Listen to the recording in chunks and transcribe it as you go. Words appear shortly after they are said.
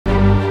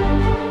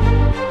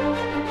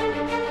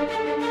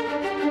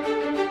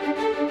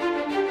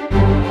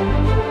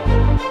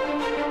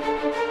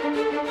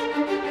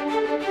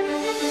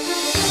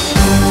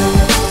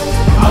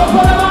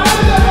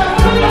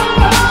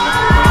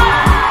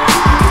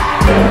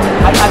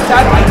Since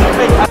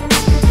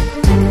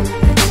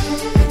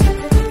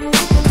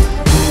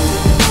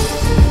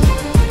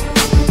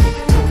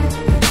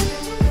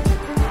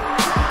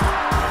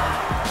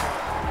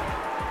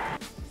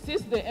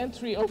the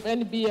entry of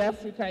NBA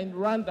Africa in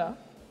Rwanda,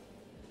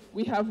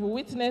 we have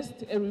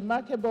witnessed a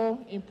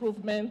remarkable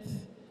improvement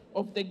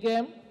of the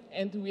game,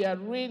 and we are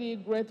really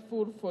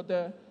grateful for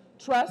the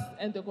trust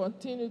and the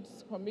continued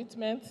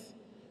commitment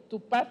to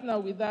partner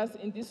with us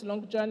in this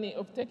long journey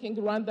of taking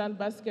Rwandan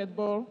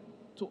basketball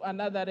to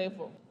another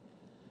level.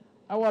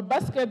 Our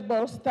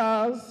basketball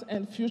stars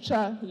and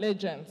future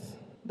legends.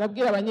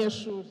 Ndabwira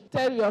abanyeshuri,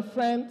 tell your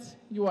friends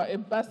you are a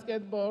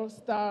basketball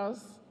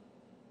stars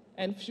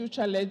and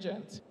future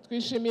legend.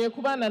 Twishimiye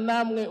kubana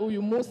namwe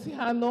uyu munsi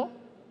hano,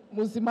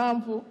 muzi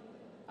impamvu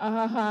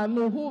aha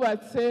hantu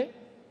hubatse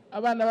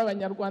abana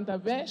b'Abanyarwanda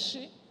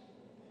benshi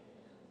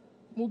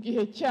mu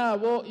gihe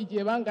cyabo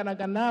igihe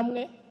banganaga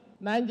namwe,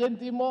 nanjye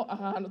ndimo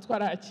aha hantu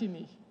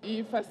twarahakiniye.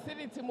 Iyi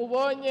facility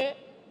mubonye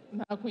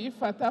nta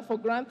kuyifata for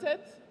granted,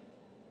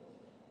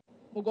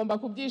 mugomba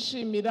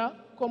kubyishimira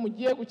ko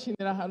mugiye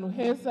gukinira ahantu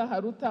heza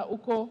haruta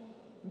uko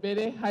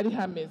mbere hari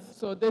hameze.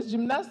 So the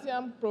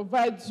gymnasium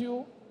provides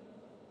you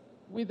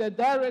with a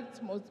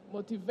direct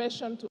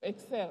motivation to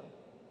excel.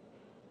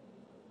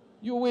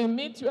 You will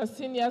meet your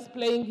seniors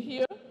playing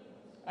here.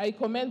 I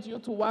commend you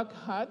to work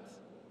hard,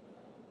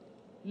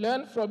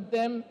 learn from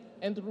them,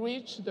 and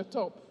reach the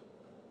top.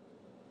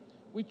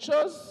 We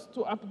chose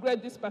to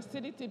upgrade this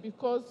facility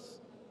because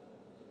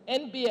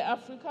NBA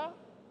Africa,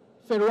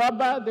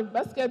 FERWABA, the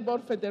Basketball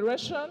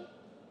Federation,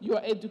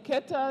 your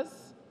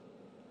educators,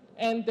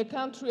 and the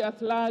country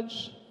at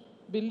large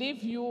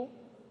believe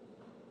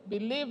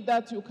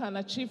that you can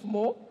achieve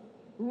more,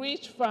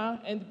 reach far,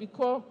 and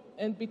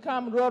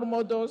become role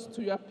models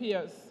to your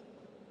peers.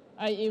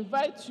 I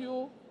invite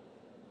you,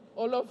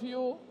 all of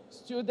you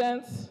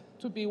students,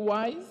 to be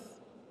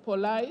wise,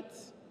 polite,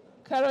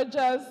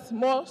 courageous,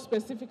 more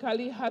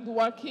specifically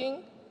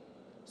hardworking,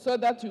 so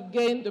that you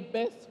gain the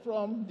best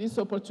from this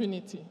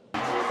opportunity.